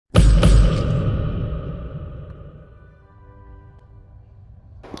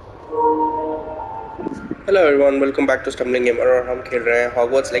Hello everyone, welcome back to Stumbling Gamer और हम खेल रहे हैं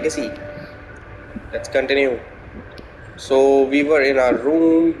Hogwarts Legacy. Let's continue. So we were in our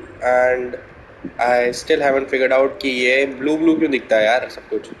room and I still haven't figured out कि ये blue क्यों दिखता है यार सब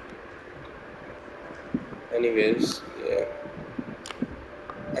कुछ. Anyways,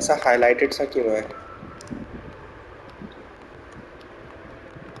 ऐसा highlighted सा क्यों है?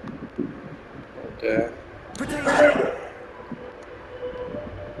 Okay.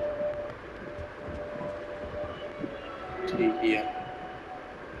 ठीक ही है.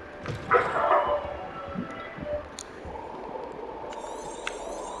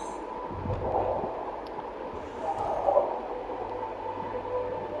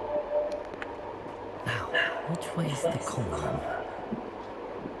 Which way is the common room?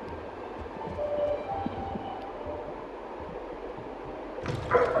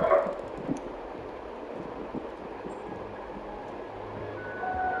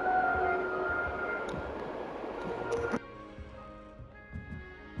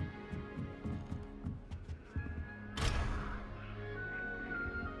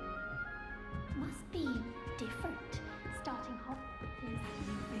 Must be different starting Hogwarts.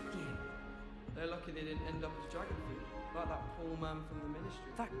 They're lucky they didn't end up as dragon food, like that poor man from the ministry.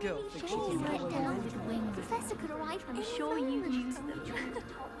 That girl thinks she Sure, can right know down where with the wings. Professor could arrive. I'm sure you used them. Trying to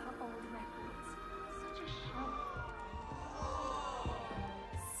top her old records. Such a shame.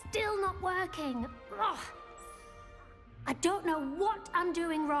 Still not working. Ugh. I don't know what I'm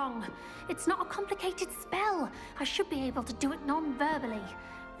doing wrong. It's not a complicated spell. I should be able to do it non-verbally.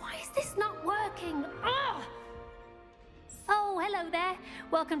 Why is this not working? Ugh. Oh, hello there.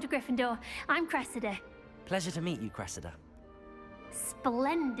 Welcome to Gryffindor. I'm Cressida. Pleasure to meet you, Cressida.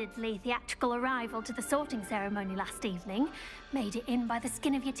 Splendidly theatrical arrival to the sorting ceremony last evening. Made it in by the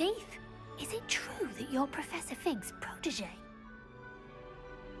skin of your teeth. Is it true that you're Professor Fig's protege?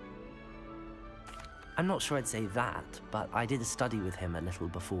 I'm not sure I'd say that, but I did study with him a little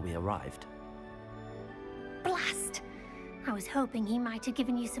before we arrived. Blast! I was hoping he might have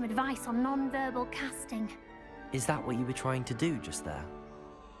given you some advice on non-verbal casting. Is that what you were trying to do just there?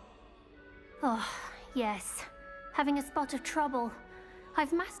 Oh, yes. Having a spot of trouble.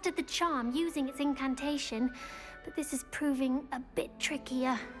 I've mastered the charm using its incantation, but this is proving a bit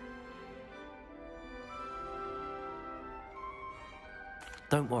trickier.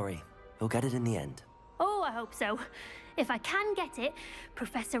 Don't worry, you'll get it in the end. Oh, I hope so. If I can get it,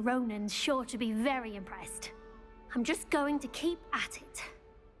 Professor Ronan's sure to be very impressed. I'm just going to keep at it.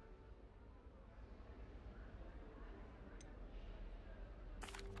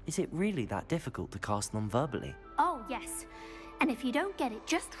 Is it really that difficult to cast non-verbally? Oh, yes. And if you don't get it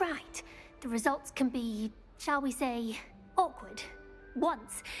just right, the results can be, shall we say, awkward.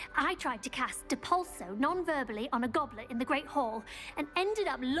 Once, I tried to cast Depulso non-verbally on a goblet in the Great Hall and ended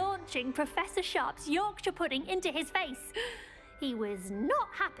up launching Professor Sharp's Yorkshire pudding into his face. He was not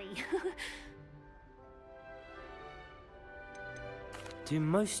happy. Do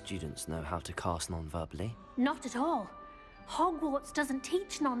most students know how to cast non-verbally? Not at all. Hogwarts doesn't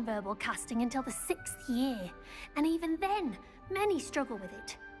teach non-verbal casting until the 6th year, and even then, many struggle with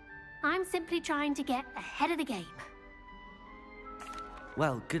it. I'm simply trying to get ahead of the game.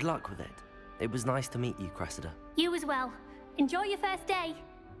 Well, good luck with it. It was nice to meet you, Cressida. You as well. Enjoy your first day.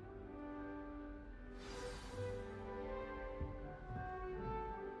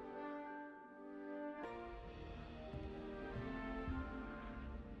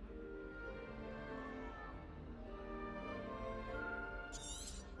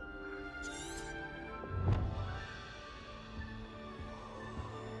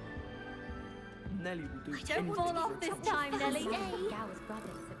 Nelly will do Don't fall off this time, Nelly. Gower's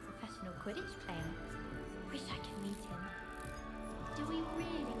brother's a professional Quidditch player. Wish I could meet him. Do we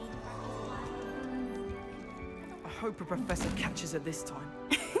really need to practice? I hope a professor catches her this time.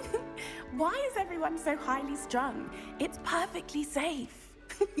 Why is everyone so highly strung? It's perfectly safe.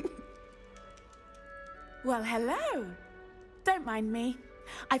 Well, hello. Don't mind me.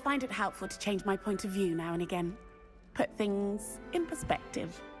 I find it helpful to change my point of view now and again. Put things in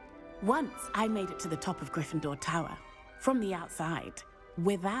perspective. Once I made it to the top of Gryffindor Tower, from the outside,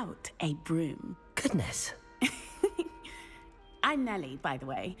 without a broom. Goodness. I'm Nellie, by the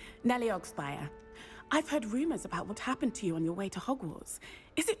way. Nellie Ogspire. I've heard rumors about what happened to you on your way to Hogwarts.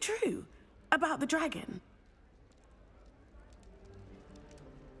 Is it true? About the dragon?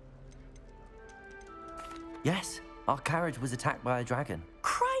 Yes, our carriage was attacked by a dragon.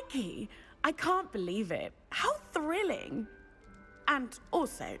 Crikey! I can't believe it. How thrilling! And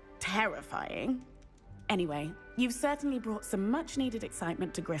also terrifying. Anyway, you've certainly brought some much-needed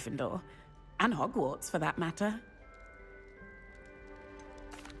excitement to Gryffindor. And Hogwarts, for that matter.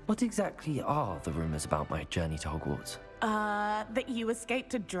 What exactly are the rumors about my journey to Hogwarts? That you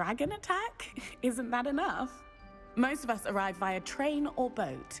escaped a dragon attack? Isn't that enough? Most of us arrive via train or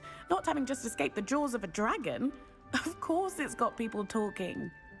boat, not having just escaped the jaws of a dragon. Of course it's got people talking.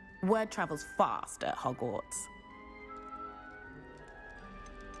 Word travels fast at Hogwarts.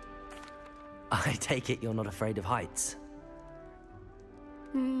 I take it you're not afraid of heights.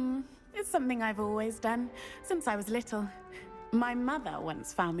 It's something I've always done, since I was little. My mother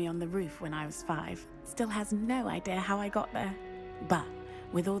once found me on the roof when I was 5. Still has no idea how I got there. But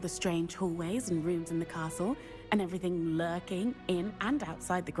with all the strange hallways and rooms in the castle, and everything lurking in and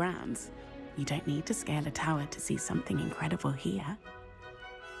outside the grounds, you don't need to scale a tower to see something incredible here.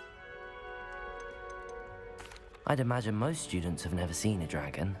 I'd imagine most students have never seen a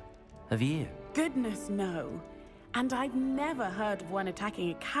dragon. Have you? Goodness, no. And I've never heard of one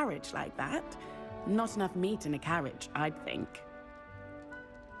attacking a carriage like that. Not enough meat in a carriage, I'd think.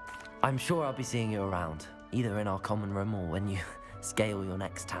 I'm sure I'll be seeing you around, either in our common room or when you scale your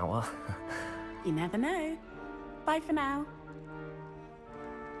next tower. You never know. Bye for now.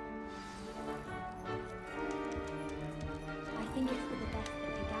 I think it's for the best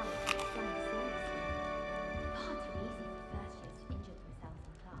that the Gallants are flying seriously. Far too easy for first years to injure themselves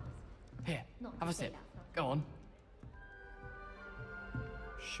in class. Here, Not have to a say sip. that's not Go on.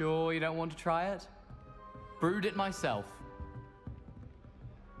 Sure you don't want to try it? Brewed it myself.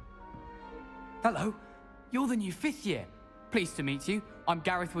 Hello, you're the new 5th year. Pleased to meet you. I'm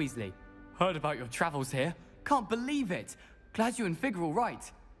Gareth Weasley. Heard about your travels here. Can't believe it. Glad you and Fig are all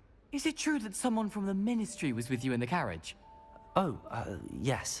right. Is it true that someone from the Ministry was with you in the carriage? Oh,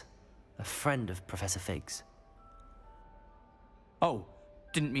 yes. A friend of Professor Fig's. Oh,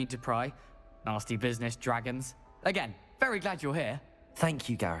 didn't mean to pry. Nasty business, dragons. Again, very glad you're here. Thank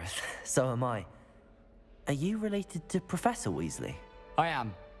you, Gareth. So am I. Are you related to Professor Weasley? I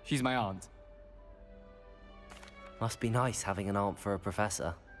am. She's my aunt. Must be nice having an aunt for a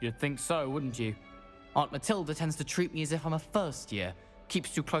professor. You'd think so, wouldn't you? Aunt Matilda tends to treat me as if I'm a first year.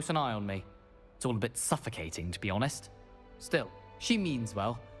 Keeps too close an eye on me. It's all a bit suffocating, to be honest. Still, she means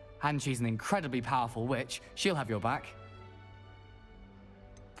well. And she's an incredibly powerful witch. She'll have your back.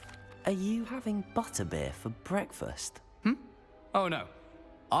 Are you having butterbeer for breakfast? Oh no.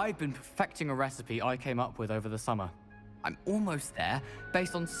 I've been perfecting a recipe I came up with over the summer. I'm almost there,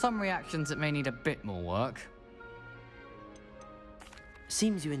 based on some reactions that may need a bit more work.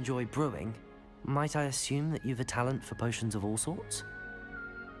 Seems you enjoy brewing. Might I assume that you've a talent for potions of all sorts?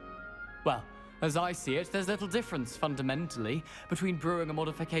 Well, as I see it, there's little difference, fundamentally, between brewing a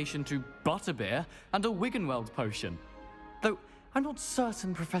modification to butterbeer and a Wiggenweld potion. Though, I'm not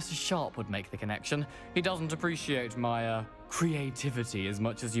certain Professor Sharp would make the connection. He doesn't appreciate my, creativity as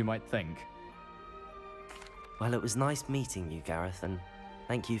much as you might think. Well, it was nice meeting you, Gareth, and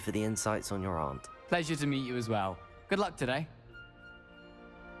thank you for the insights on your aunt. Pleasure to meet you as well. Good luck today.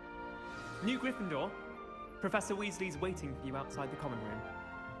 New Gryffindor, Professor Weasley's waiting for you outside the common room.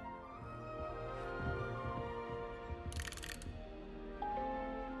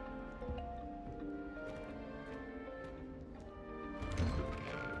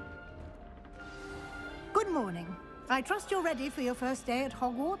 Good morning. I trust you're ready for your first day at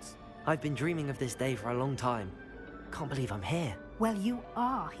Hogwarts? I've been dreaming of this day for a long time. Can't believe I'm here. Well, you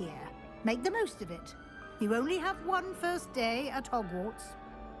are here. Make the most of it. You only have one first day at Hogwarts.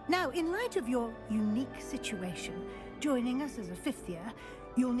 Now, in light of your unique situation, joining us as a 5th year,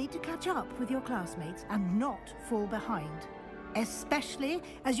 you'll need to catch up with your classmates and not fall behind. Especially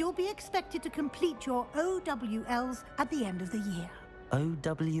as you'll be expected to complete your OWLs at the end of the year.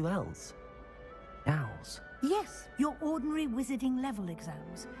 OWLs? Owls? Yes, your ordinary wizarding level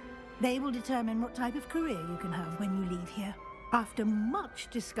exams. They will determine what type of career you can have when you leave here. After much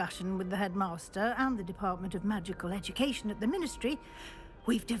discussion with the headmaster and the Department of Magical Education at the Ministry,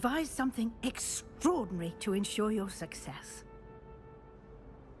 we've devised something extraordinary to ensure your success.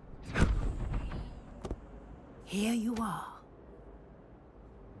 Here you are.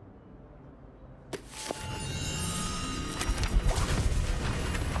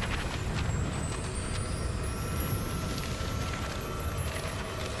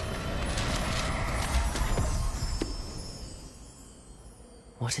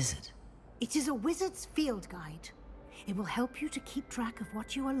 What is it? It is a wizard's field guide. It will help you to keep track of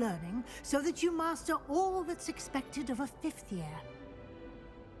what you are learning so that you master all that's expected of a 5th year.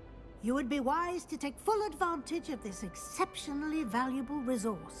 You would be wise to take full advantage of this exceptionally valuable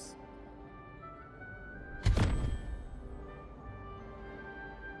resource.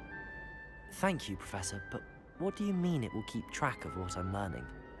 Thank you, Professor, but what do you mean it will keep track of what I'm learning?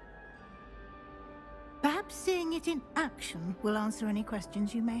 Perhaps Perhaps seeing it in action will answer any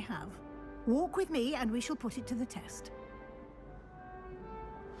questions you may have. Walk with me and we shall put it to the test.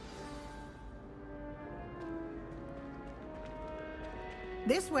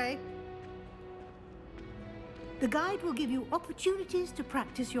 This way. The guide will give you opportunities to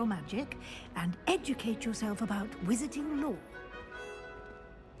practice your magic and educate yourself about wizarding lore.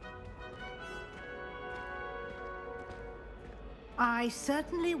 I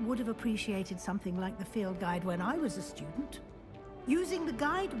certainly would have appreciated something like the field guide when I was a student. Using the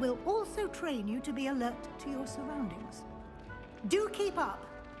guide will also train you to be alert to your surroundings. Do keep up!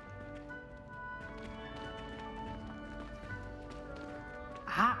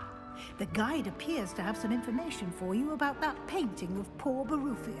 Ah, the guide appears to have some information for you about that painting of poor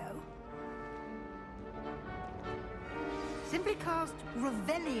Barufio. Simply cast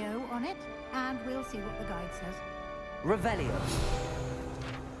Revelio on it, and we'll see what the guide says. Revelio.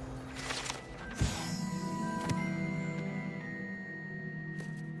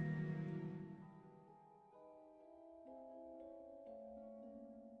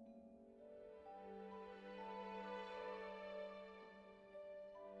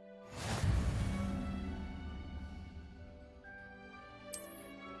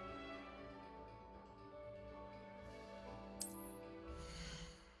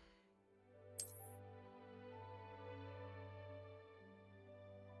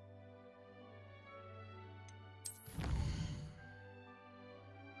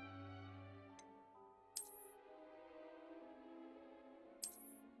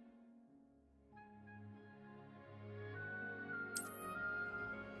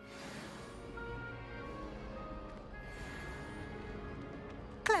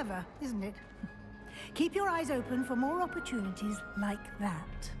 Clever, isn't it? Keep your eyes open for more opportunities like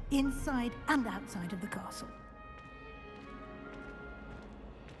that, inside and outside of the castle.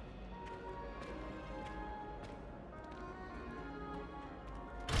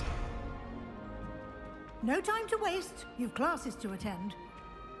 No time to waste. You've classes to attend.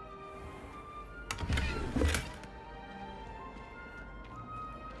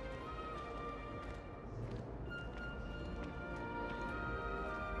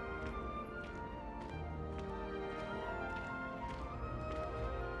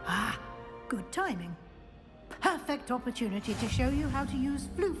 Good timing. Perfect opportunity to show you how to use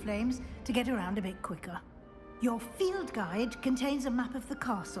flue flames to get around a bit quicker. Your field guide contains a map of the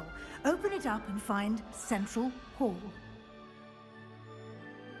castle. Open it up and find Central Hall.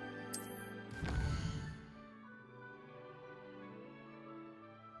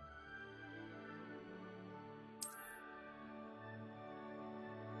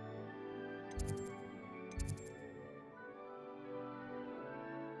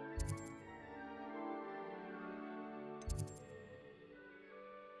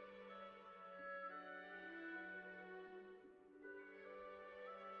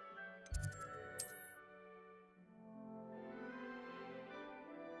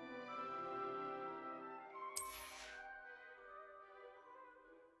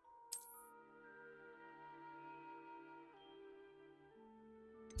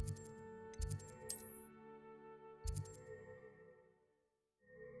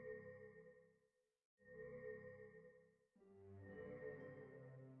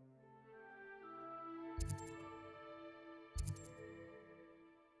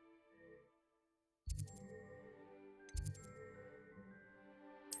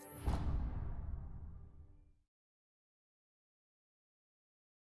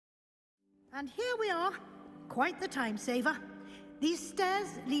 And here we are. Quite the time saver. These stairs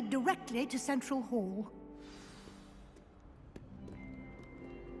lead directly to Central Hall.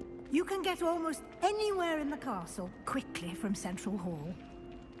 You can get almost anywhere in the castle quickly from Central Hall.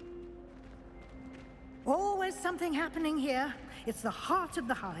 Always something happening here. It's the heart of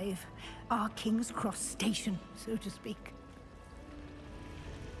the hive. Our King's Cross station, so to speak.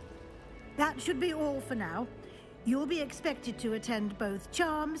 That should be all for now. You'll be expected to attend both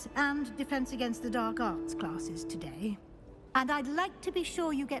Charms and Defense Against the Dark Arts classes today. And I'd like to be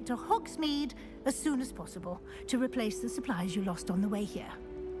sure you get to Hogsmeade as soon as possible to replace the supplies you lost on the way here.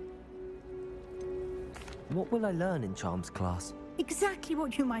 What will I learn in Charms class? Exactly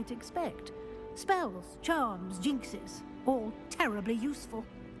what you might expect. Spells, charms, jinxes, all terribly useful.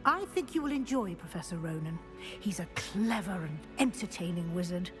 I think you will enjoy Professor Ronan. He's a clever and entertaining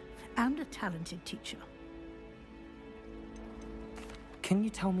wizard, and a talented teacher. Can you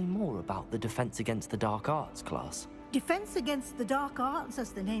tell me more about the Defense Against the Dark Arts class? Defense Against the Dark Arts,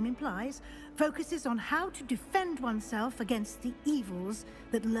 as the name implies, focuses on how to defend oneself against the evils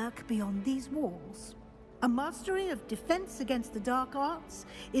that lurk beyond these walls. A mastery of defense against the dark arts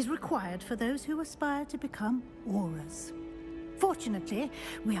is required for those who aspire to become auras. Fortunately,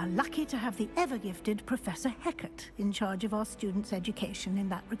 we are lucky to have the ever-gifted Professor Hecat in charge of our students' education in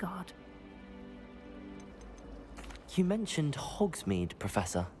that regard. You mentioned Hogsmeade,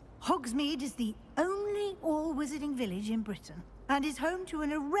 Professor. Hogsmeade is the only all-wizarding village in Britain and is home to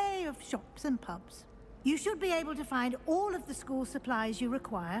an array of shops and pubs. You should be able to find all of the school supplies you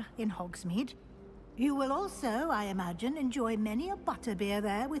require in Hogsmeade. You will also, I imagine, enjoy many a butterbeer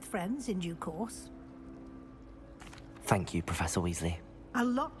there with friends in due course. Thank you, Professor Weasley. A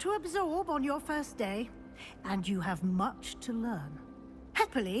lot to absorb on your first day, and you have much to learn.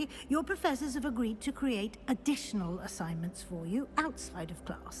 Happily, your professors have agreed to create additional assignments for you outside of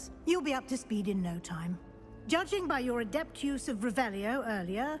class. You'll be up to speed in no time. Judging by your adept use of Revelio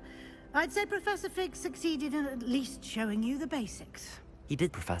earlier, I'd say Professor Fig succeeded in at least showing you the basics. He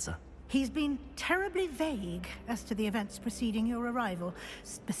did, Professor. He's been terribly vague as to the events preceding your arrival,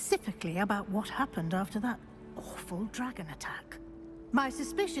 specifically about what happened after that awful dragon attack. My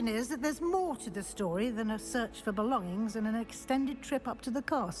suspicion is that there's more to the story than a search for belongings and an extended trip up to the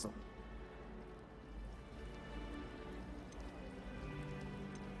castle.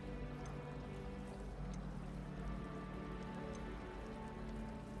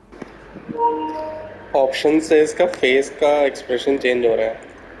 Option से इसका face का expression change हो रहा है.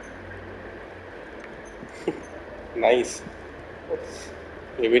 Nice.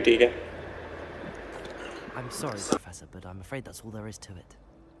 ये भी ठीक है. I'm sorry, Professor, but I'm afraid that's all there is to it.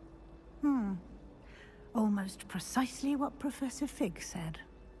 Almost precisely what Professor Fig said.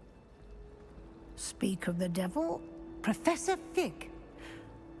 Speak of the devil, Professor Fig.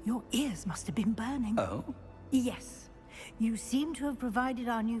 Your ears must have been burning. Oh? Yes. You seem to have provided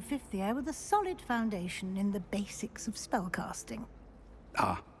our new fifth year with a solid foundation in the basics of spellcasting.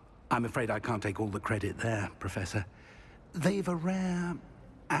 Ah, I'm afraid I can't take all the credit there, Professor. They've a rare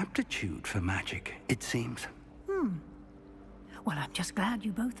aptitude for magic, it seems. Well, I'm just glad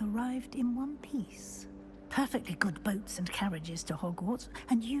you both arrived in one piece. Perfectly good boats and carriages to Hogwarts,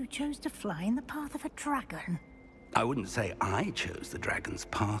 and you chose to fly in the path of a dragon. I wouldn't say I chose the dragon's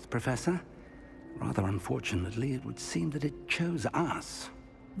path, Professor. Rather unfortunately, it would seem that it chose us.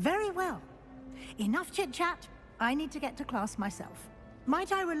 Very well. Enough chit-chat. I need to get to class myself.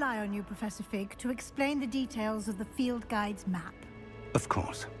 Might I rely on you, Professor Fig, to explain the details of the field guide's map? Of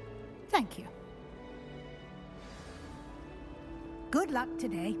course. Thank you. Good luck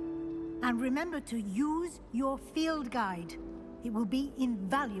today. And remember to use your field guide. It will be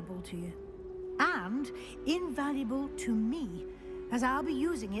invaluable to you. And invaluable to me, as I'll be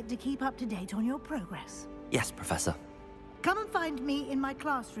using it to keep up to date on your progress. Yes, Professor. Come and find me in my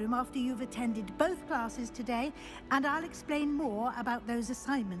classroom after you've attended both classes today, and I'll explain more about those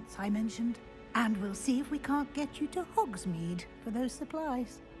assignments I mentioned. And we'll see if we can't get you to Hogsmeade for those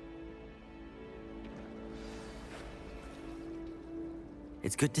supplies.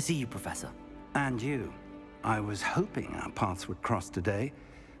 It's good to see you, Professor. And you. I was hoping our paths would cross today,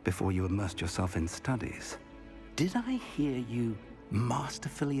 before you immersed yourself in studies. Did I hear you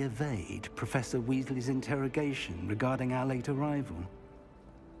masterfully evade Professor Weasley's interrogation regarding our late arrival?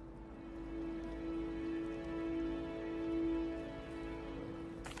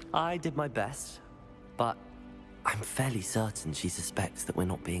 I did my best, but I'm fairly certain she suspects that we're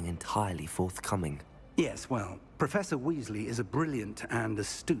not being entirely forthcoming. Yes, well, Professor Weasley is a brilliant and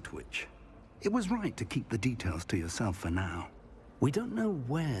astute witch. It was right to keep the details to yourself for now. We don't know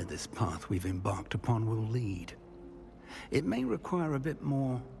where this path we've embarked upon will lead. It may require a bit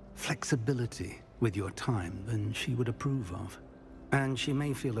more flexibility with your time than she would approve of. And she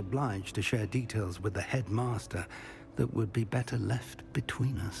may feel obliged to share details with the headmaster that would be better left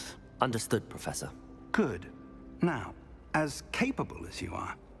between us. Understood, Professor. Good. Now, as capable as you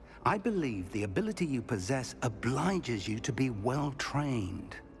are, I believe the ability you possess obliges you to be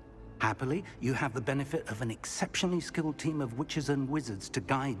well-trained. Happily, you have the benefit of an exceptionally skilled team of witches and wizards to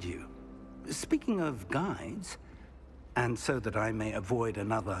guide you. Speaking of guides, and so that I may avoid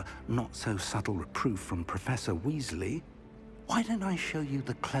another not-so-subtle reproof from Professor Weasley, why don't I show you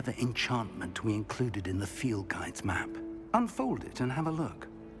the clever enchantment we included in the field guide's map? Unfold it and have a look.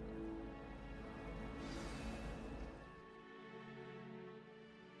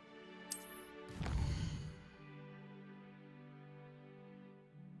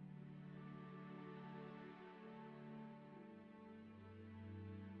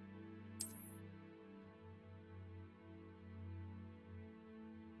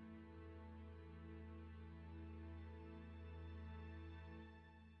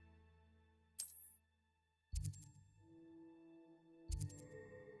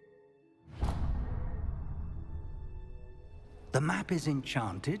 The map is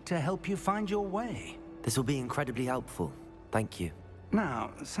enchanted to help you find your way. This will be incredibly helpful. Thank you.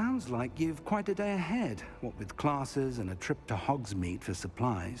 Now, sounds like you've quite a day ahead, what with classes and a trip to Hogsmeade for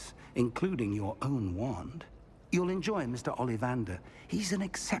supplies, including your own wand. You'll enjoy Mr. Ollivander. He's an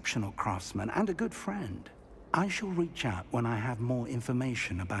exceptional craftsman and a good friend. I shall reach out when I have more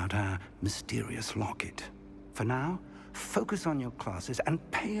information about our mysterious locket. For now, focus on your classes and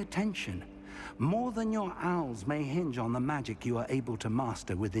pay attention. More than your owls may hinge on the magic you are able to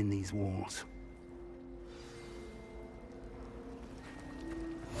master within these walls.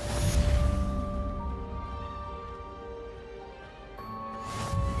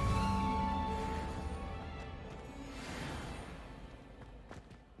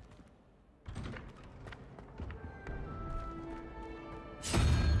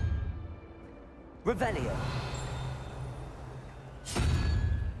 Revelio.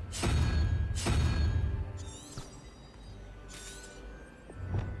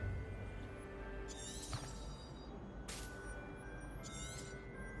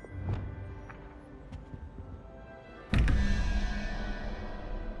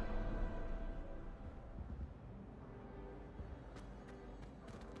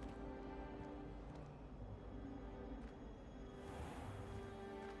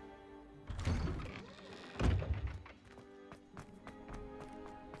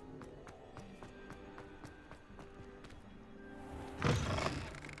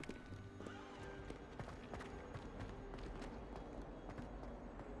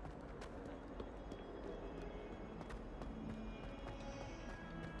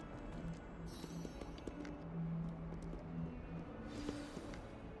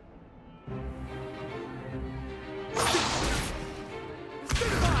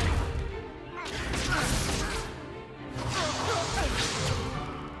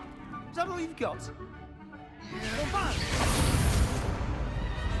 Is that all you've got?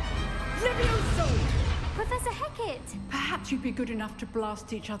 Levioso! Professor Hecat! Perhaps you'd be good enough to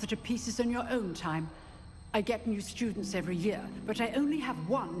blast each other to pieces on your own time. I get new students every year, but I only have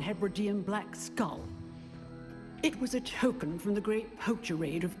one Hebridean black skull. It was a token from the Great Poacher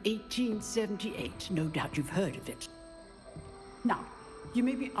Raid of 1878. No doubt you've heard of it. Now, you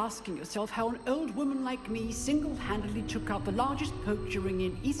may be asking yourself how an old woman like me single-handedly took out the largest poacher ring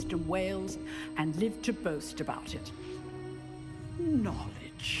in eastern Wales and lived to boast about it.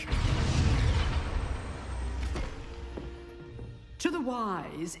 Knowledge. To the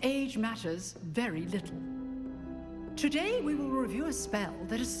wise, age matters very little. Today we will review a spell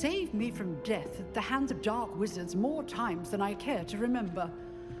that has saved me from death at the hands of dark wizards more times than I care to remember.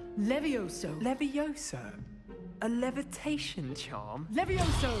 Levioso. Levioso? A levitation charm?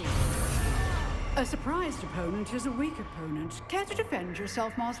 Levioso! A surprised opponent is a weak opponent. Care to defend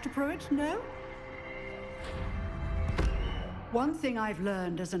yourself, Master Pruitt? No? One thing I've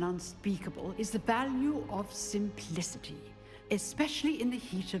learned as an unspeakable is the value of simplicity, especially in the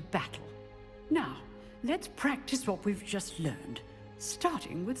heat of battle. Now, let's practice what we've just learned,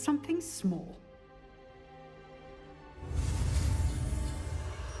 starting with something small.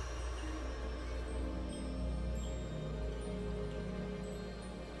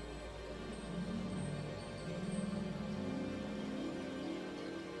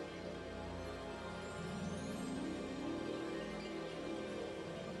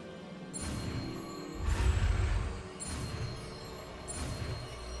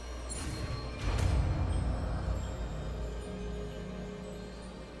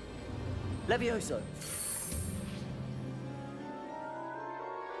 Levioso.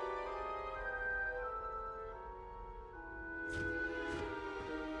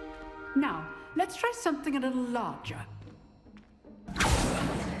 Now, let's try something a little larger.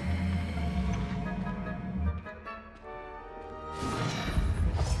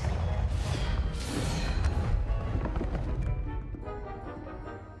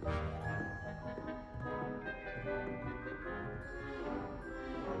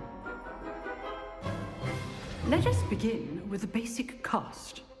 Let us begin with a basic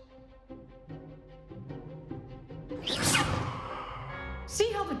cast.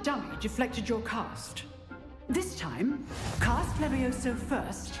 See how the dummy deflected your cast? This time, cast Levioso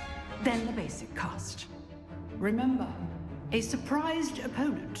first, then the basic cast. Remember, a surprised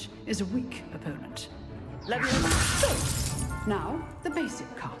opponent is a weak opponent. Levioso! Now, the basic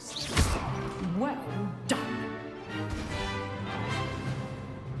cast. Well done.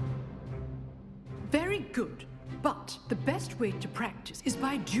 Very good. But the best way to practice is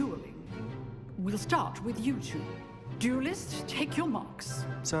by dueling. We'll start with you two. Duelists, take your marks.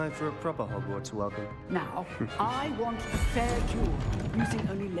 Time for a proper Hogwarts welcome. Now, I want a fair duel, using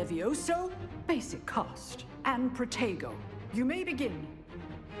only Levioso, basic cast, and Protego. You may begin.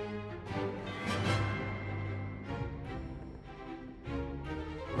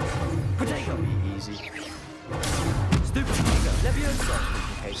 Potato! Be easy. Stupid potato! Leviosa!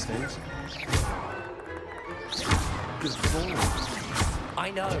 Complicates things. Good ball.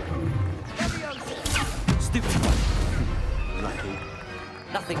 I know. Leviosa! Stupid one. Lucky.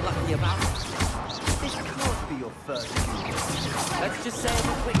 Nothing lucky about it. This can't be your first duel. Let's just say I'm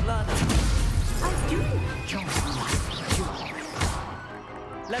a quick learner. I do enjoy life.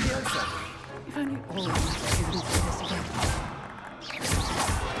 Leviosa! If only all my students did this again.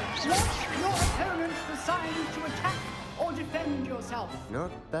 Watch your opponent decide to attack or defend yourself.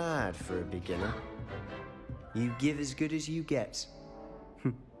 Not bad for a beginner. You give as good as you get.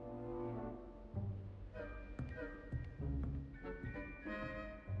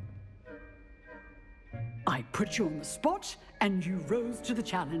 I put you on the spot, and you rose to the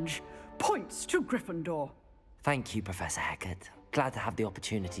challenge. Points to Gryffindor. Thank you, Professor Hecat. Glad to have the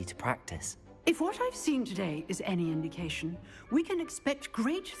opportunity to practice. If what I've seen today is any indication, we can expect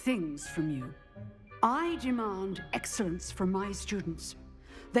great things from you. I demand excellence from my students.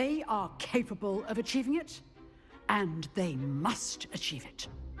 They are capable of achieving it, and they must achieve it.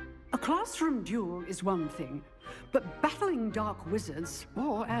 A classroom duel is one thing, but battling dark wizards,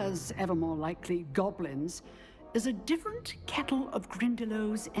 or as ever more likely, goblins, is a different kettle of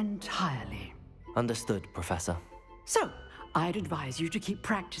Grindylows entirely. Understood, Professor. So, I'd advise you to keep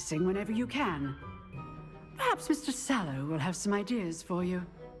practicing whenever you can. Perhaps Mr. Sallow will have some ideas for you.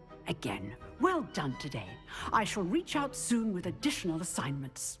 Again, well done today. I shall reach out soon with additional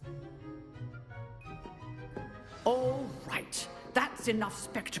assignments. All right. That's enough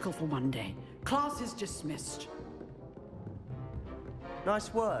spectacle for one day. Class is dismissed.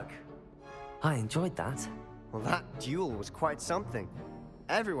 Nice work. I enjoyed that. Well, that duel was quite something.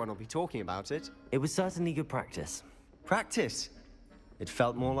 Everyone will be talking about it. It was certainly good practice. Practice? It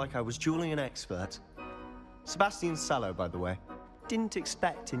felt more like I was dueling an expert. Sebastian Sallow, by the way. Didn't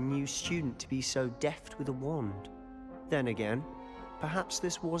expect a new student to be so deft with a wand. Then again, perhaps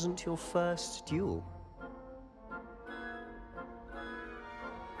this wasn't your first duel.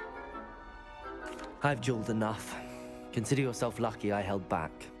 I've dueled enough. Consider yourself lucky I held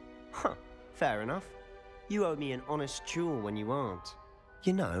back. Huh, fair enough. You owe me an honest duel when you aren't.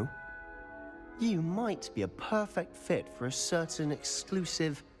 You know, you might be a perfect fit for a certain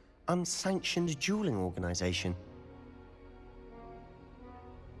exclusive, unsanctioned dueling organization.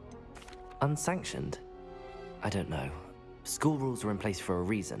 Unsanctioned? I don't know. School rules are in place for a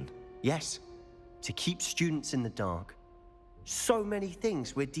reason. Yes, to keep students in the dark. So many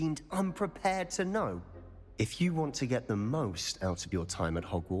things we're deemed unprepared to know. If you want to get the most out of your time at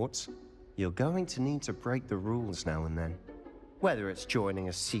Hogwarts, you're going to need to break the rules now and then. Whether it's joining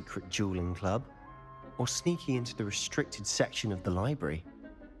a secret dueling club, or sneaking into the restricted section of the library,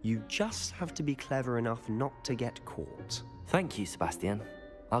 you just have to be clever enough not to get caught. Thank you, Sebastian.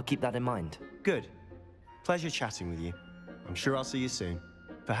 I'll keep that in mind. Good. Pleasure chatting with you. I'm sure I'll see you soon.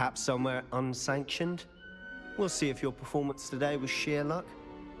 Perhaps somewhere unsanctioned? We'll see if your performance today was sheer luck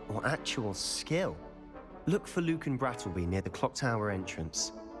or actual skill. Look for Luke and Brattleby near the clock tower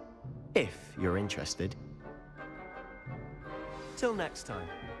entrance, if you're interested. Till next time.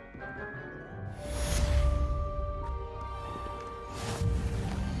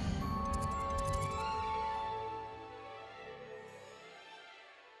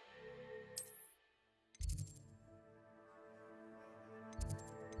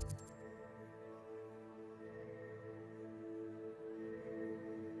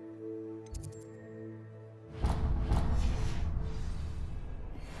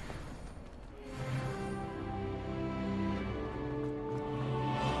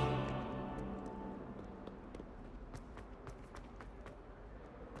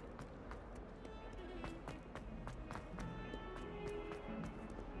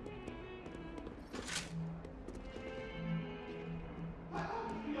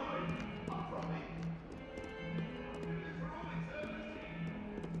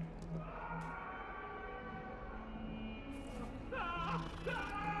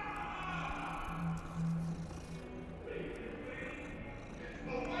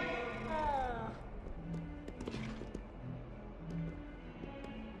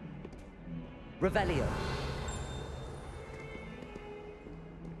 Revelio.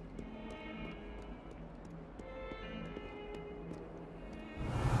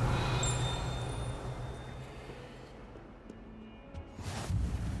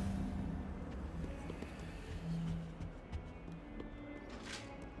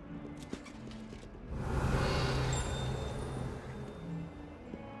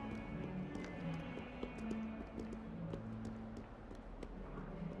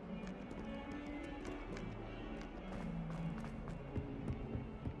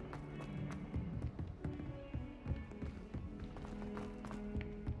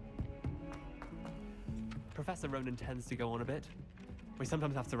 Professor Ronan tends to go on a bit. We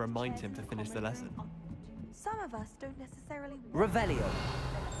sometimes have to remind him to finish the lesson. Some of us don't necessarily Revelio.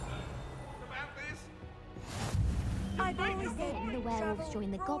 I've always said the werewolves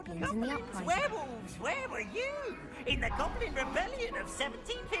joined the goblins in the uprising. Werewolves, where were you? In the Goblin Rebellion of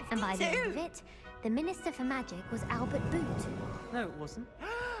 1752? And by the end of it, the Minister for Magic was Albert Boot. No, it wasn't.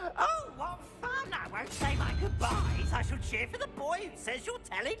 Oh, what fun! I won't say my goodbyes. I shall cheer for the boy who says you're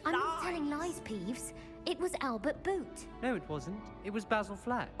telling I'm lies. not telling lies, Peeves. It was Albert Boot. No, it wasn't. It was Basil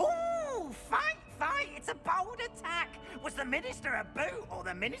Flack. Ooh, fight, fight! It's a bold attack. Was the Minister a boot or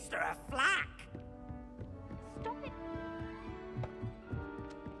the Minister a flack? Stop it.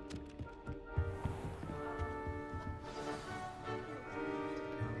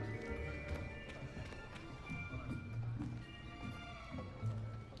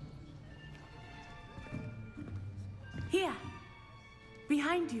 Here.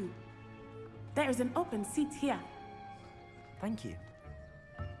 Behind you. There is an open seat here. Thank you.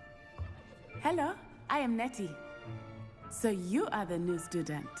 Hello, I am Nettie. So you are the new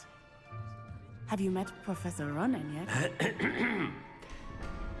student. Have you met Professor Ronan yet?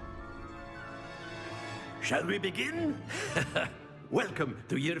 Shall we begin? Welcome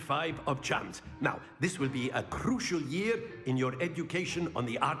to Year 5 of Charms. Now, this will be a crucial year in your education on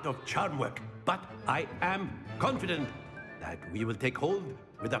the art of charm work. But I am confident that we will take hold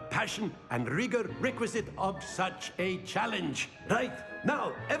with the passion and rigor requisite of such a challenge. Right,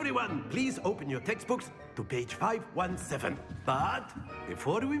 now, everyone, please open your textbooks to page 517. But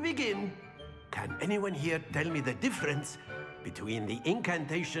before we begin, can anyone here tell me the difference between the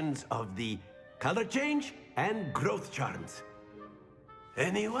incantations of the color change and growth charms?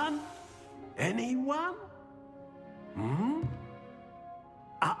 Anyone? Anyone? Hmm?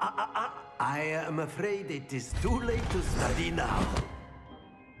 I am afraid it is too late to study now.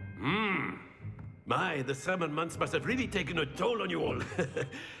 My, the summer months must have really taken a toll on you all.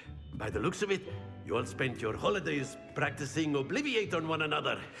 By the looks of it, you all spent your holidays practicing Obliviate on one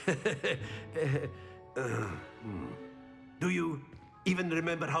another. Do you even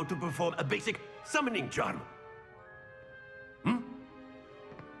remember how to perform a basic summoning charm?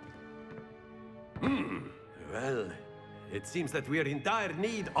 Well, it seems that we are in dire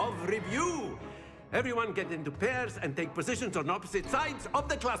need of review. Everyone get into pairs and take positions on opposite sides of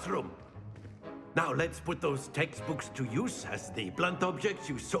the classroom. Now let's put those textbooks to use as the blunt objects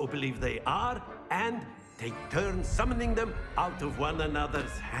you so believe they are, and take turns summoning them out of one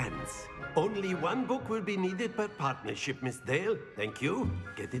another's hands. Only one book will be needed per partnership, Miss Dale. Thank you.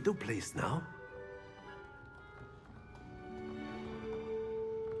 Get into place now.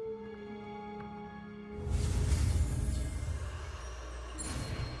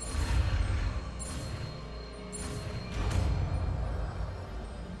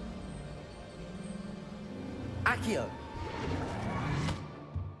 Accio.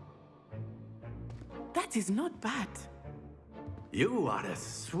 That is not bad. You are a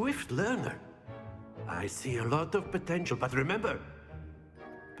swift learner. I see a lot of potential, but remember,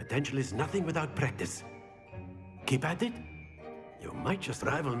 potential is nothing without practice. Keep at it. You might just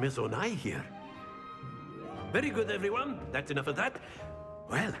rival Miss Onai here. Very good, everyone. That's enough of that.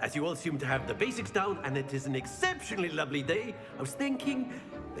 Well, as you all seem to have the basics down, and it is an exceptionally lovely day, I was thinking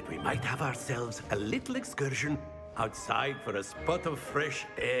that we might have ourselves a little excursion outside for a spot of fresh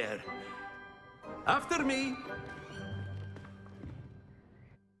air. After me.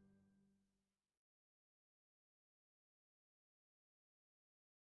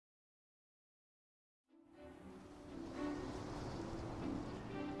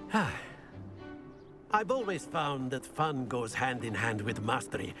 I've always found that fun goes hand in hand with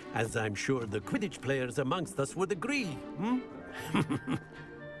mastery, as I'm sure the Quidditch players amongst us would agree,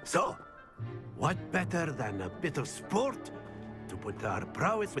 So, what better than a bit of sport to put our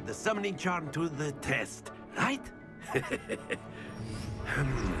prowess with the summoning charm to the test, right?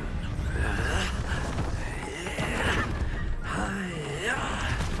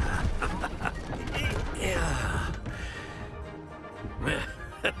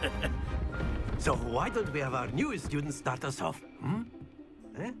 So why don't we have our newest student start us off?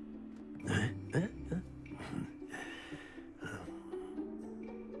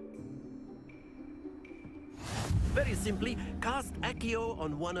 Very simply, cast Accio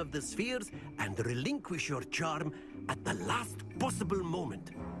on one of the spheres and relinquish your charm at the last possible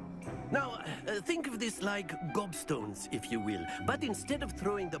moment. Now, think of this like gobstones, if you will. But instead of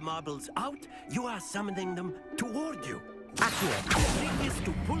throwing the marbles out, you are summoning them toward you. Accio, the trick is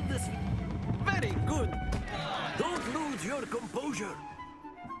to pull this... Very good! Don't lose your composure.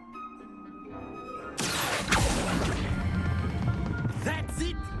 That's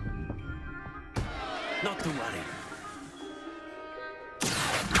it! Not to worry.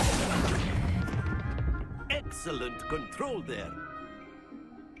 Excellent control there.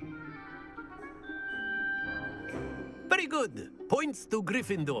 Very good. Points to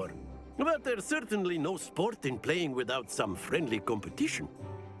Gryffindor. But there's certainly no sport in playing without some friendly competition.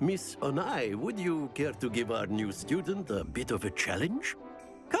 Miss Onai, would you care to give our new student a bit of a challenge?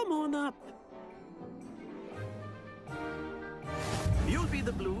 Come on up. You'll be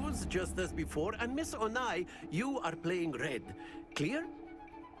the blues, just as before, and Miss Onai, you are playing red. Clear?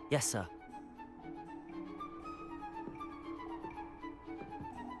 Yes, sir.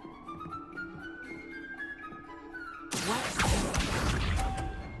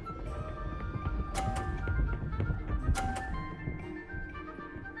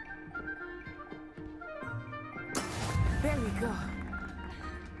 There we go.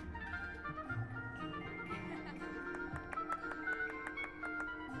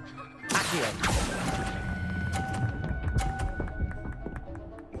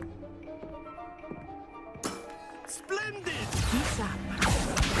 Splendid! Keep up.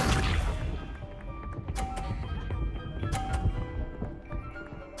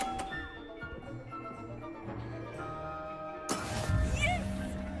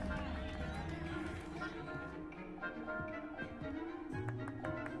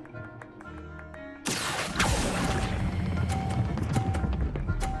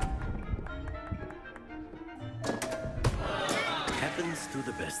 Happens to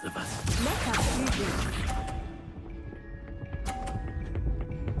the best of us. Let us do this.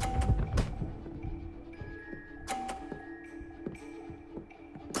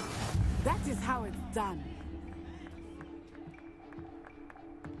 That is how it's done.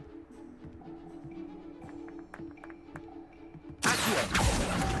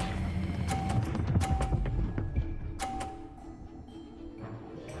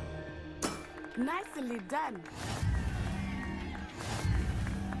 Nicely done.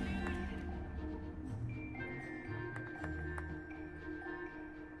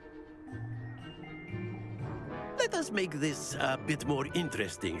 Let us make this a bit more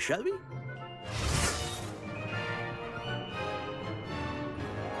interesting, shall we?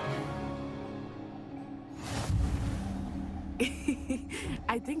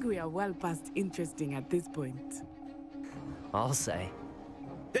 I think we are well past interesting at this point. I'll say.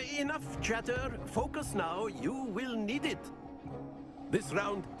 Enough chatter. Focus now. You will need it. This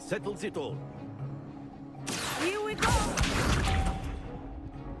round settles it all. Here we go!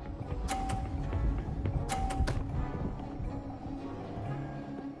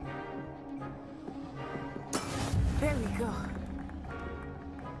 There we go.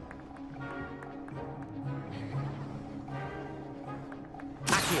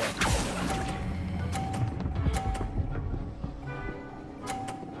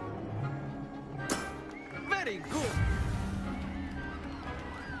 Very good.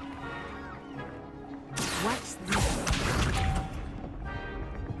 Watch this.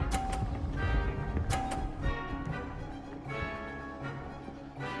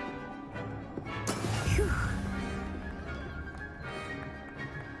 Phew.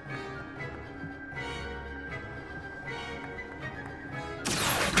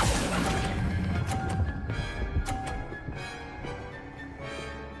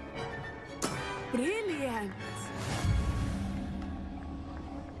 Brilliant.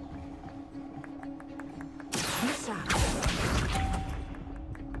 Lisa.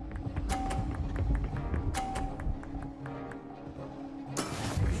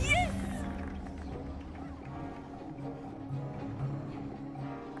 Yes!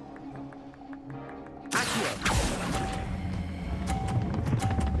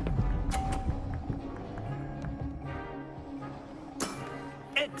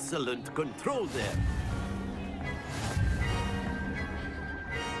 Excellent control there.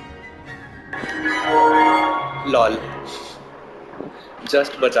 Lol.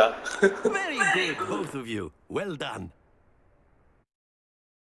 Just bacha. Very good, both of you. Well done.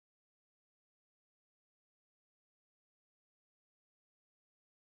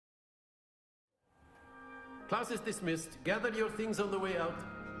 Class is dismissed. Gather your things on the way out.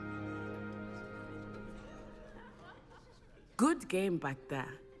 Good game back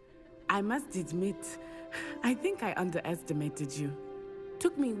there. I must admit, I think I underestimated you.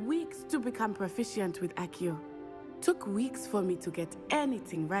 Took me weeks to become proficient with Accio. Took weeks for me to get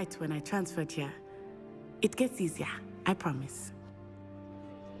anything right when I transferred here. It gets easier, I promise.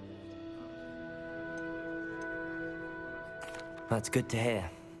 That's good to hear.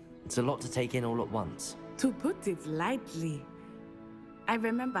 It's a lot to take in all at once. To put it lightly, I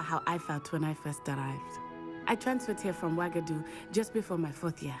remember how I felt when I first arrived. I transferred here from Wagadu just before my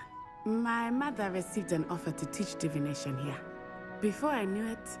 4th year. My mother received an offer to teach divination here. Before I knew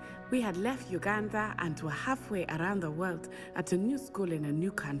it, we had left Uganda and were halfway around the world at a new school in a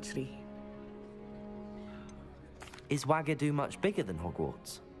new country. Is Wagadu much bigger than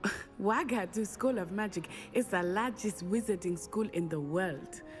Hogwarts? Wagadu School of Magic is the largest wizarding school in the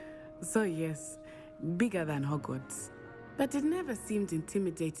world. So yes, bigger than Hogwarts. But it never seemed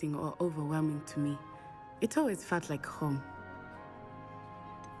intimidating or overwhelming to me. It always felt like home.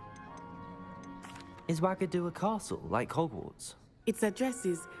 Is Wagadu a castle, like Hogwarts? Its address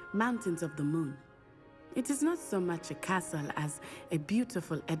is Mountains of the Moon. It is not so much a castle as a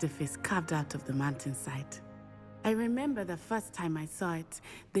beautiful edifice carved out of the mountainside. I remember the first time I saw it,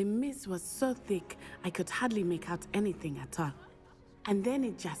 the mist was so thick I could hardly make out anything at all. And then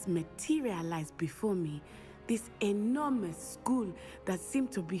it just materialized before me, this enormous school that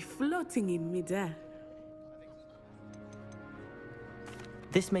seemed to be floating in midair.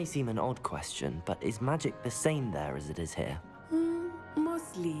 This may seem an odd question, but is magic the same there as it is here?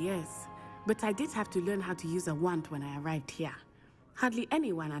 Mostly, yes. But I did have to learn how to use a wand when I arrived here. Hardly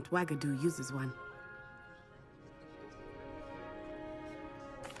anyone at Wagadu uses one.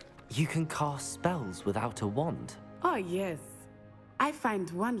 You can cast spells without a wand? Oh, yes. I find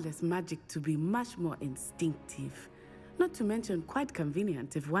wandless magic to be much more instinctive. Not to mention quite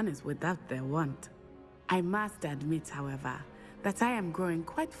convenient if one is without their wand. I must admit, however, that I am growing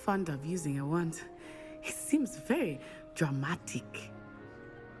quite fond of using a wand. It seems very dramatic.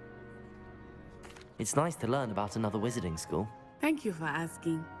 It's nice to learn about another wizarding school. Thank you for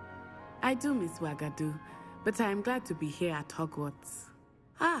asking. I do miss Wagadu, but I am glad to be here at Hogwarts.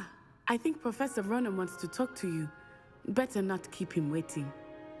 Ah, I think Professor Ronan wants to talk to you. Better not keep him waiting.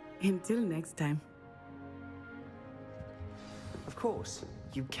 Until next time. Of course,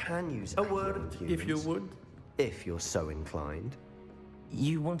 you can use A word, if you would. If you're so inclined.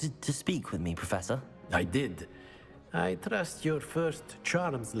 You wanted to speak with me, Professor? I did. I trust your first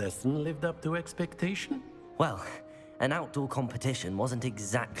charms lesson lived up to expectation? Well, an outdoor competition wasn't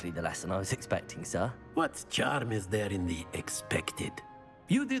exactly the lesson I was expecting, sir. What charm is there in the expected?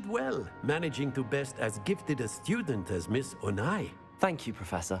 You did well, managing to best as gifted a student as Miss Onai. Thank you,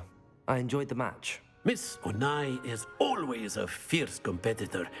 Professor. I enjoyed the match. Miss Onai is always a fierce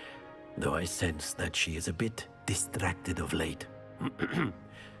competitor, though I sense that she is a bit distracted of late.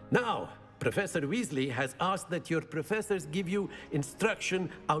 Now, Professor Weasley has asked that your professors give you instruction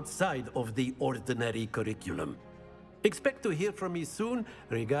outside of the ordinary curriculum. Expect to hear from me soon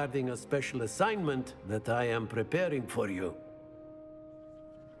regarding a special assignment that I am preparing for you.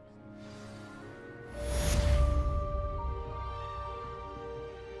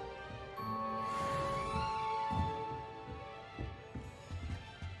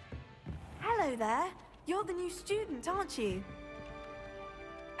 Hello there. You're the new student, aren't you?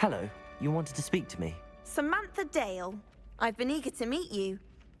 Hello. You wanted to speak to me? Samantha Dale. I've been eager to meet you.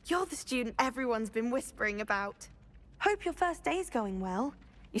 You're the student everyone's been whispering about. Hope your first day's going well.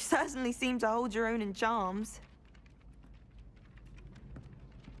 You certainly seem to hold your own in charms.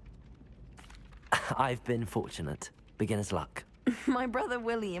 I've been fortunate. Beginner's luck. My brother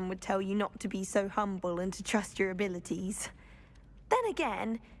William would tell you not to be so humble and to trust your abilities. Then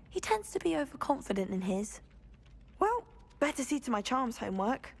again, he tends to be overconfident in his. Well, better see to my charms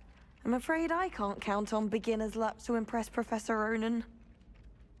homework. I'm afraid I can't count on beginner's luck to impress Professor Ronan.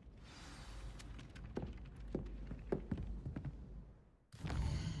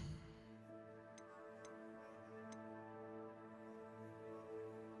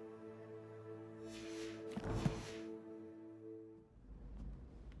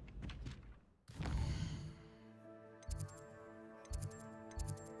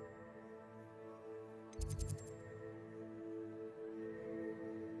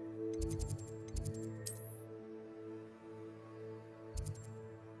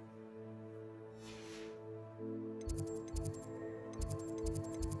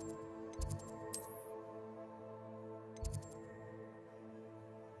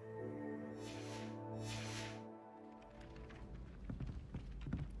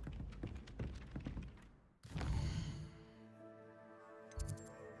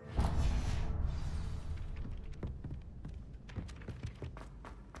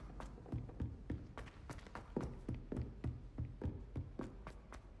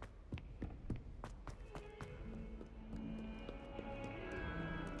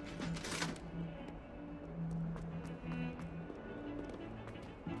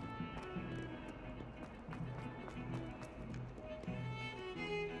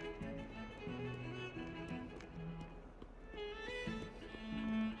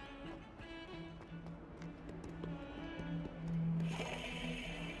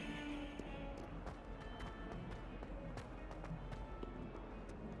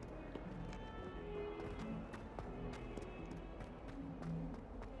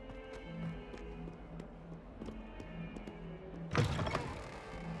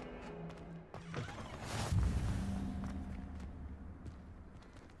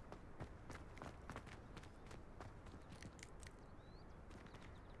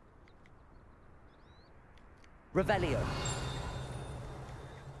 Revelio.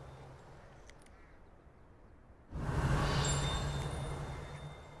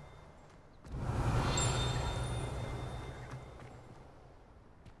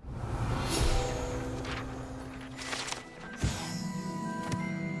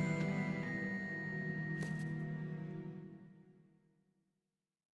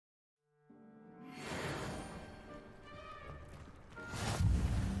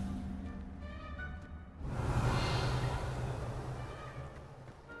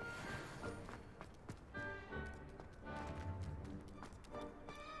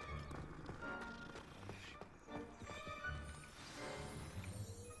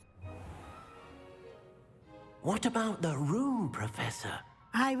 What about the room, Professor?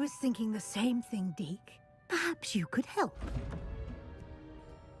 I was thinking the same thing, Deke. Perhaps you could help.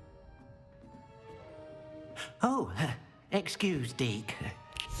 Oh, excuse, Deke.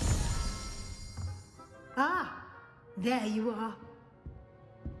 Ah, there you are.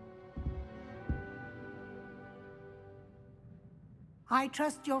 I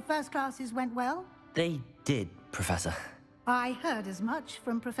trust your first classes went well? They did, Professor. I heard as much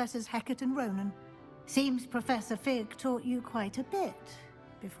from Professors Hecat and Ronan. Seems Professor Fig taught you quite a bit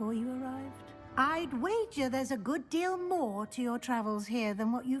before you arrived. I'd wager there's a good deal more to your travels here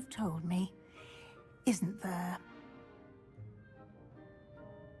than what you've told me. Isn't there?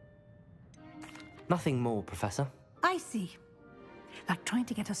 Nothing more, Professor. I see. Like trying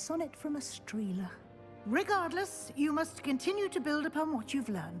to get a sonnet from a streeler. Regardless, you must continue to build upon what you've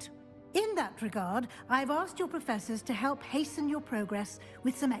learned. In that regard, I've asked your professors to help hasten your progress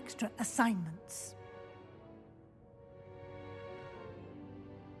with some extra assignments.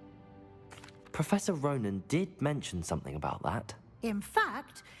 Professor Ronan did mention something about that. In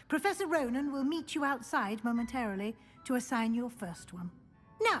fact, Professor Ronan will meet you outside momentarily to assign your first one.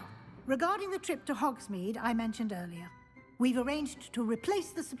 Now, regarding the trip to Hogsmeade I mentioned earlier, we've arranged to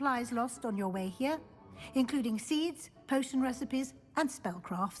replace the supplies lost on your way here, including seeds, potion recipes, and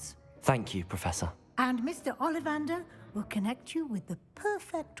spellcrafts. Thank you, Professor. And Mr. Ollivander will connect you with the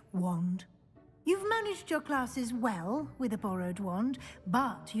perfect wand. You've managed your classes well with a borrowed wand,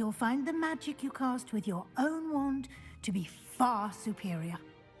 but you'll find the magic you cast with your own wand to be far superior.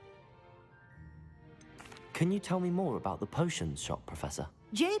 Can you tell me more about the potions shop, Professor?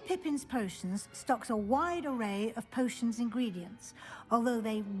 J. Pippin's Potions stocks a wide array of potions ingredients, although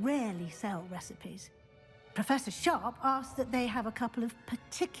they rarely sell recipes. Professor Sharp asked that they have a couple of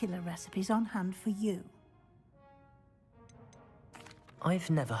particular recipes on hand for you.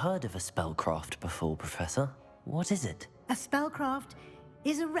 I've never heard of a spellcraft before, Professor. What is it? A spellcraft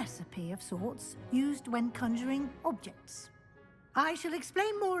is a recipe of sorts used when conjuring objects. I shall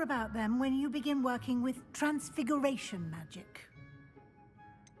explain more about them when you begin working with transfiguration magic.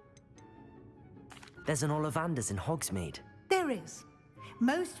 There's an Ollivander's in Hogsmeade. There is.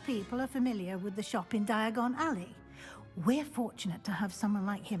 Most people are familiar with the shop in Diagon Alley. We're fortunate to have someone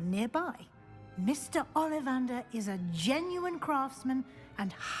like him nearby. Mr. Ollivander is a genuine craftsman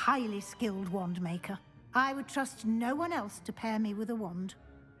and highly skilled wand maker. I would trust no one else to pair me with a wand.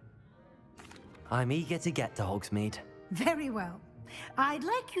 I'm eager to get to Hogsmeade. Very well. I'd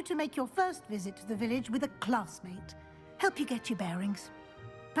like you to make your first visit to the village with a classmate. Help you get your bearings.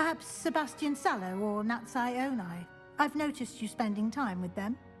 Perhaps Sebastian Sallow or Natsai Onai. I've noticed you spending time with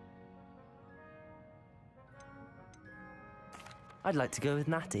them. I'd like to go with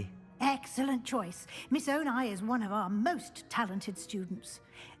Natty. Excellent choice. Miss Onai is one of our most talented students.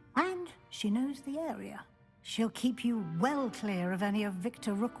 And she knows the area. She'll keep you well clear of any of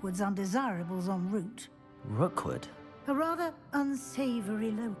Victor Rookwood's undesirables en route. Rookwood? A rather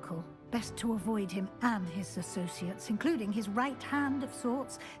unsavory local. Best to avoid him and his associates, including his right hand of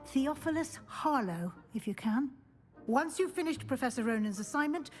sorts, Theophilus Harlow, if you can. Once you've finished Professor Ronan's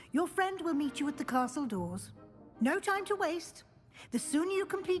assignment, your friend will meet you at the castle doors. No time to waste. The sooner you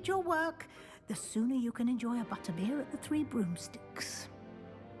complete your work, the sooner you can enjoy a butterbeer at the Three Broomsticks.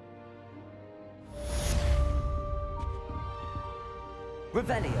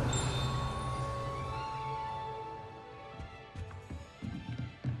 Revelio.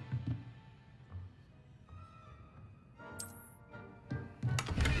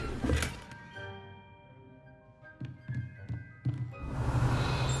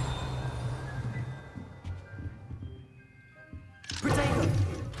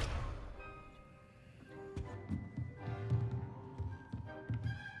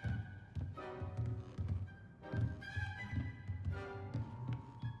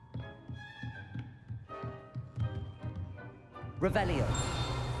 Revelio.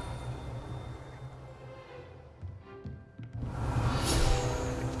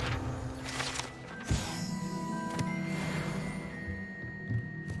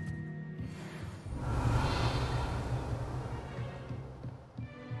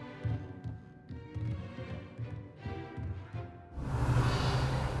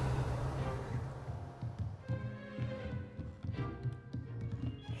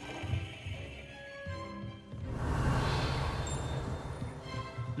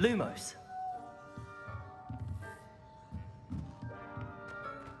 Lumos.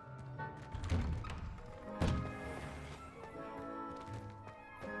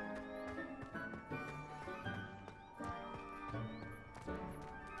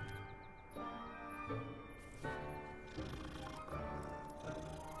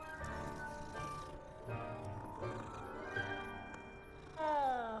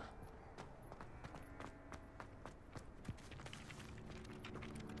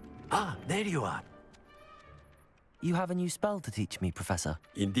 Ah, there you are. You have a new spell to teach me, Professor.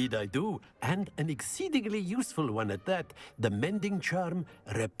 Indeed I do, and an exceedingly useful one at that. The mending charm,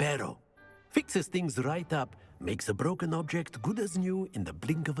 Reparo. Fixes things right up, makes a broken object good as new in the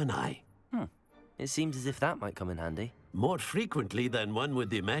blink of an eye. It seems as if that might come in handy. More frequently than one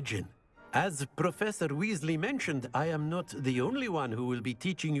would imagine. As Professor Weasley mentioned, I am not the only one who will be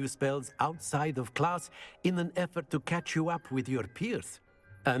teaching you spells outside of class in an effort to catch you up with your peers.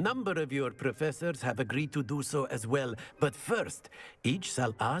 A number of your professors have agreed to do so as well, but first, each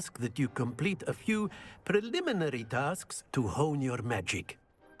shall ask that you complete a few preliminary tasks to hone your magic.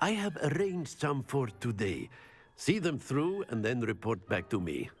 I have arranged some for today. See them through and then report back to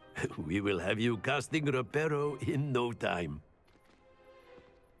me. We will have you casting Reparo in no time.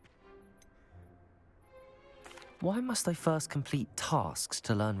 Why must I first complete tasks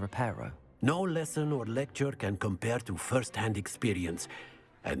to learn Reparo? No lesson or lecture can compare to first-hand experience.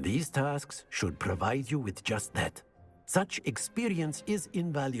 And these tasks should provide you with just that. Such experience is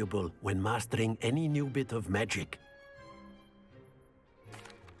invaluable when mastering any new bit of magic.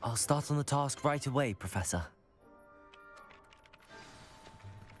 I'll start on the task right away, Professor.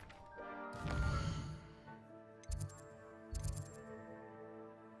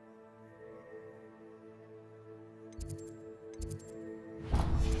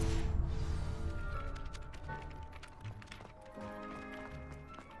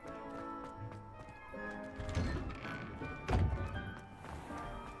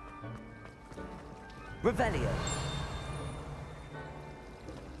 Revelio.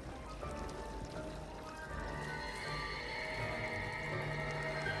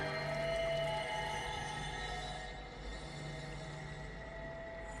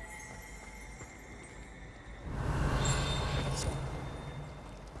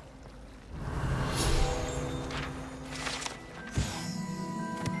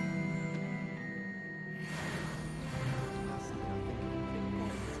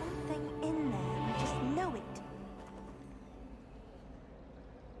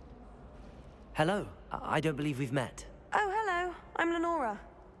 Hello. I don't believe we've met. Oh, hello. I'm Lenora.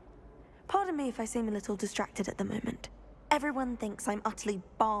 Pardon me if I seem a little distracted at the moment. Everyone thinks I'm utterly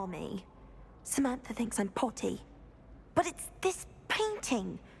balmy. Samantha thinks I'm potty. But it's this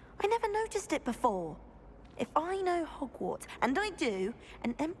painting. I never noticed it before. If I know Hogwarts, and I do,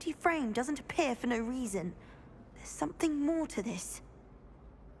 an empty frame doesn't appear for no reason. There's something more to this.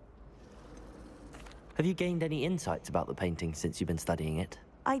 Have you gained any insights about the painting since you've been studying it?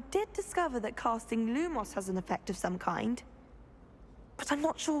 I did discover that casting Lumos has an effect of some kind. But I'm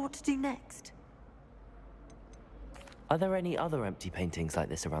not sure what to do next. Are there any other empty paintings like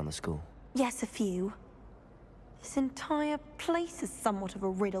this around the school? Yes, a few. This entire place is somewhat of a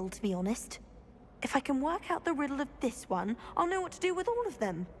riddle, to be honest. If I can work out the riddle of this one, I'll know what to do with all of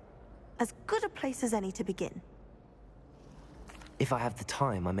them. As good a place as any to begin. If I have the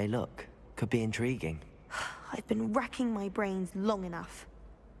time, I may look. Could be intriguing. I've been racking my brains long enough.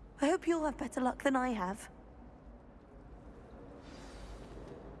 I hope you'll have better luck than I have.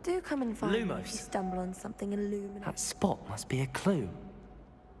 Do come and find me if you stumble on something illuminating. That spot must be a clue.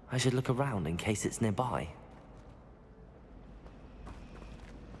 I should look around in case it's nearby.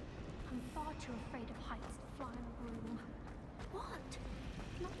 I'm far too afraid of heights to fly in a room. What?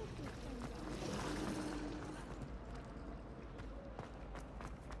 Not with these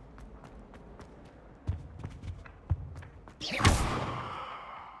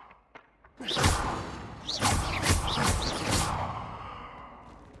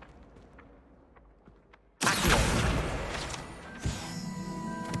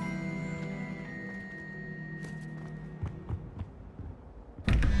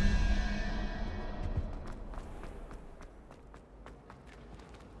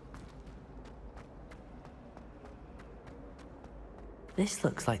This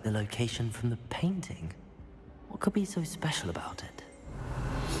looks like the location from the painting. What could be so special about it?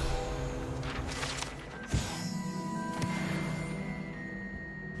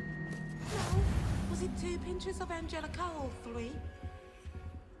 Was it 2 pinches of Angelica or 3?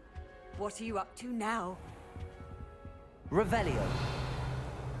 What are you up to now? Revelio.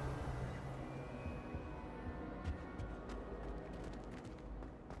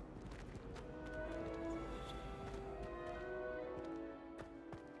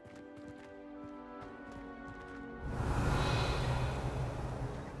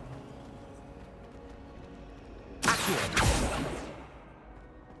 That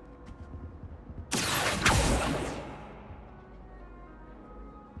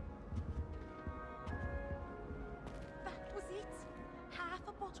was it. Half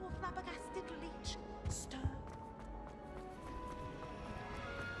a bottle of flabbergasted leech. Stir.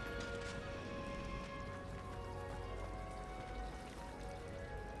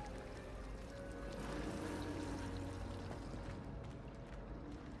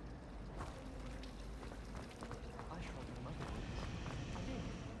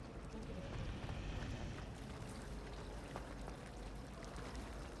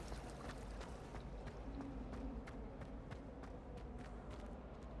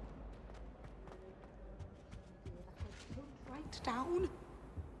 Right down.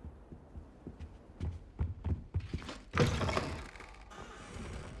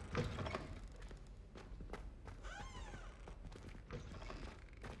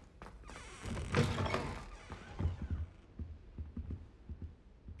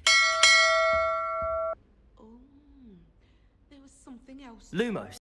 Oh, there was something else. Lumos.